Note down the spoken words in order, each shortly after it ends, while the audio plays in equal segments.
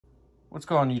What's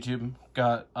going on, YouTube?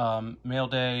 Got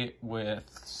Mailday with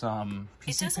some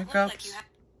PC pickups,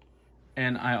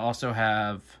 and I also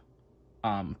have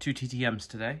 2 TTMs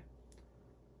today.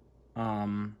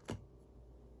 The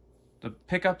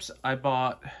pickups I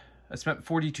bought, I spent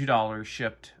 $42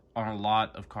 shipped on a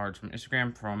lot of cards from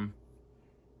Instagram from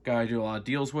a guy I do a lot of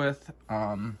deals with.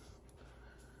 A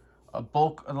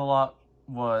bulk of the lot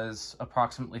was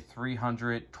approximately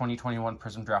 300 2021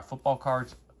 Prism Draft football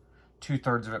cards.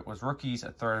 2/3 of it was rookies,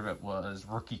 1/3 of it was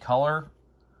rookie color.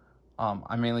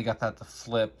 I mainly got that to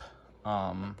flip.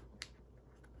 Not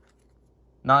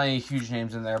any huge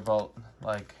names in there, but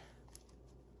like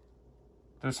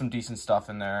there's some decent stuff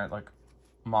in there, like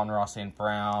Monroe St.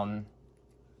 Brown,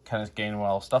 Kenneth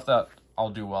Gainwell, stuff that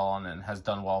I'll do well on and has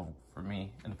done well for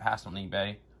me in the past on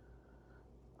eBay.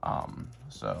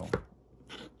 So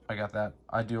I got that.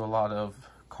 I do a lot of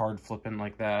card flipping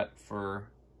like that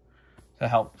to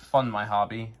help fund my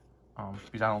hobby,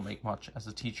 because I don't make much as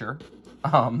a teacher.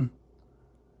 But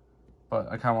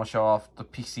I kind of want to show off the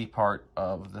PC part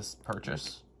of this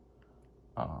purchase.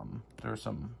 There's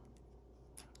some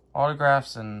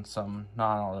autographs and some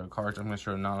non-auto cards. I'm going to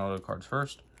show non-auto cards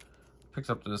first.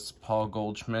 Picks up this Paul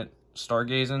Goldschmidt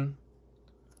Stargazing,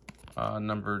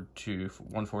 numbered to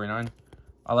 149.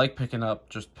 I like picking up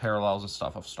just parallels and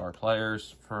stuff of star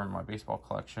players for my baseball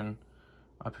collection.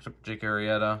 I picked up Jake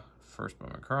Arrieta, first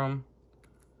moment chrome,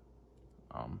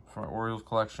 for my Orioles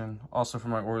collection. Also for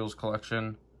my Orioles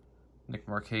collection, Nick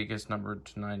Markakis, numbered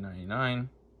to 999.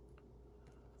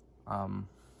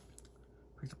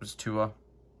 Picked up his Tua.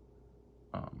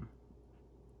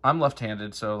 I'm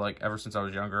left-handed, so like ever since I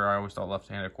was younger, I always thought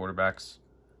left-handed quarterbacks,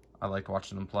 I liked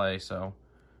watching them play, so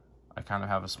I kind of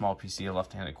have a small PC of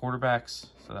left-handed quarterbacks,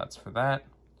 so that's for that.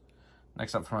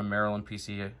 Next up, for my Maryland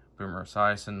PC, Boomer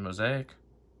Esiason Mosaic.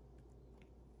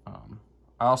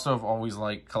 I also have always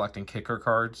liked collecting kicker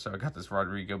cards, so I got this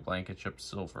Rodrigo Blankenship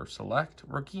Silver Select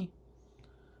rookie.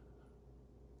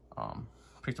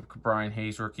 Picked up Brian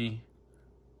Hayes rookie.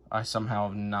 I somehow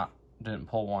didn't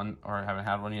pull one, or I haven't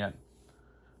had one yet.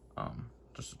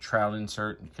 Just a Trout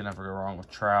insert. You can never go wrong with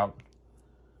Trout.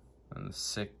 And the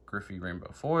sick Griffey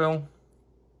Rainbow Foil.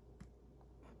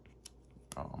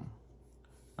 Now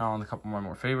on a couple of my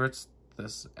more favorites.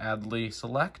 This Adley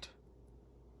Select.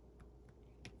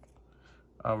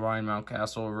 Ryan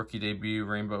Mountcastle rookie debut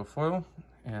Rainbow Foil.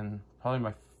 And probably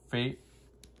my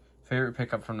favorite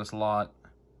pickup from this lot.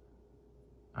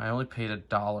 I only paid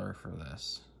 $1 for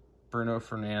this. Bruno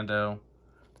Fernando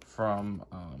from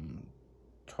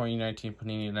 2019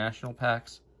 Panini National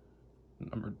Packs,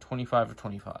 number 25 of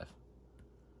 25.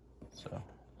 So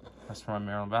that's for my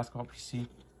Maryland basketball PC.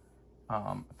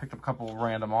 I picked up a couple of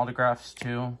random autographs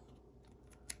too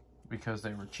because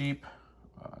they were cheap.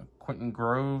 Quentin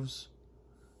Groves,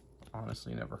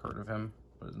 honestly never heard of him,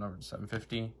 but it's numbered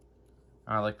 750.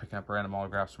 I like picking up random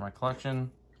autographs for my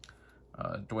collection.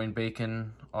 Dwayne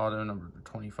Bacon auto, number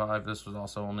 25. This was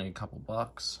also only a couple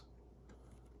bucks.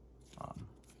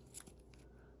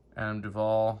 Adam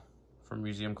Duvall from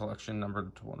Museum Collection,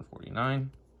 numbered to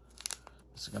 149.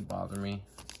 This is gonna bother me.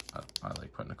 I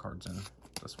like putting the cards in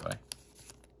this way,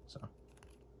 so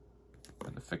I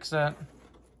had to fix that.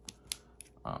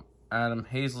 Adam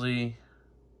Hazley,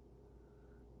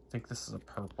 I think this is a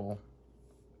purple,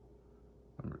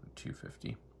 number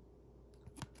 250.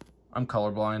 I'm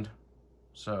colorblind,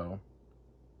 so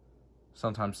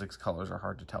sometimes these colors are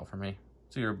hard to tell for me.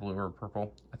 It's either blue or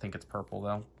purple. I think it's purple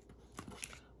though.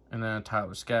 And then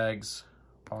Tyler Skaggs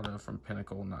auto from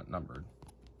Pinnacle, not numbered.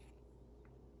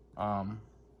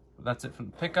 That's it from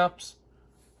the pickups.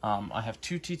 I have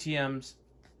 2 TTMs,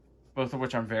 both of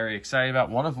which I'm very excited about.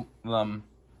 One of them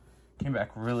came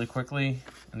back really quickly,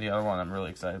 and the other one I'm really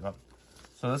excited about.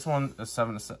 So this one is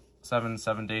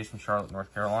 7 days from Charlotte,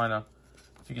 North Carolina.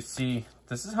 If you can see,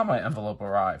 this is how my envelope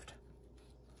arrived.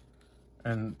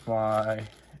 And my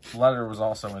letter was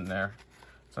also in there.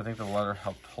 So I think the letter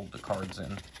helped hold the cards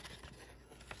in.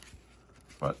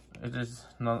 But it is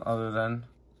none other than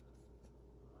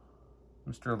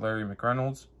Mr. Larry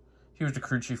McReynolds. He was the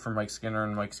crew chief for Mike Skinner,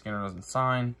 and Mike Skinner doesn't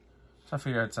sign. So I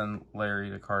figured I'd send Larry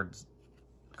the cards,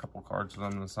 a couple cards for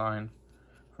them to sign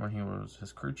from when he was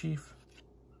his crew chief.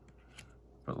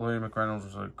 But Larry McReynolds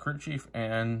was a crew chief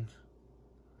and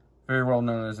very well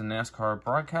known as a NASCAR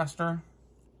broadcaster.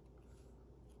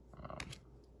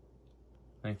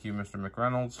 Thank you, Mr.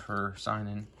 McReynolds, for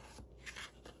signing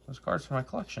those cards for my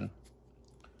collection.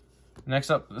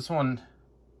 Next up, this one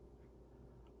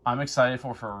I'm excited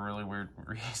for a really weird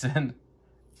reason.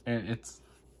 It's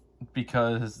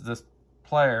because this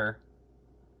player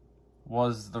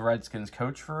was the Redskins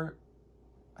coach for,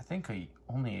 I think,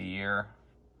 only a year.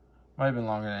 Might have been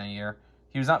longer than a year.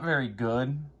 He was not very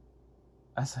good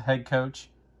as a head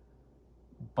coach,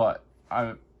 but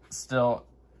I still,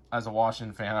 as a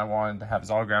Washington fan, I wanted to have his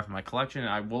autograph in my collection.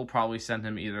 I will probably send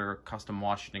him either a custom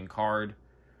Washington card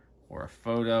or a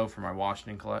photo for my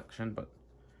Washington collection, but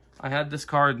I had this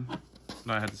card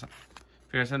that I had to sign.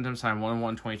 I sent him signed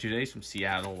 1/1 22 days from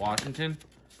Seattle, Washington.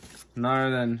 None other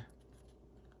than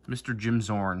Mr. Jim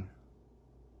Zorn.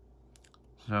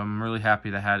 So I'm really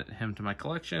happy to add him to my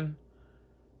collection.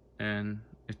 And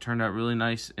it turned out really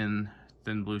nice in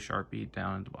thin blue Sharpie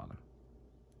down at the bottom.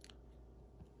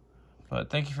 But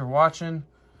thank you for watching.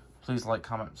 Please like,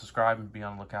 comment, subscribe, and be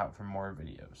on the lookout for more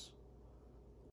videos.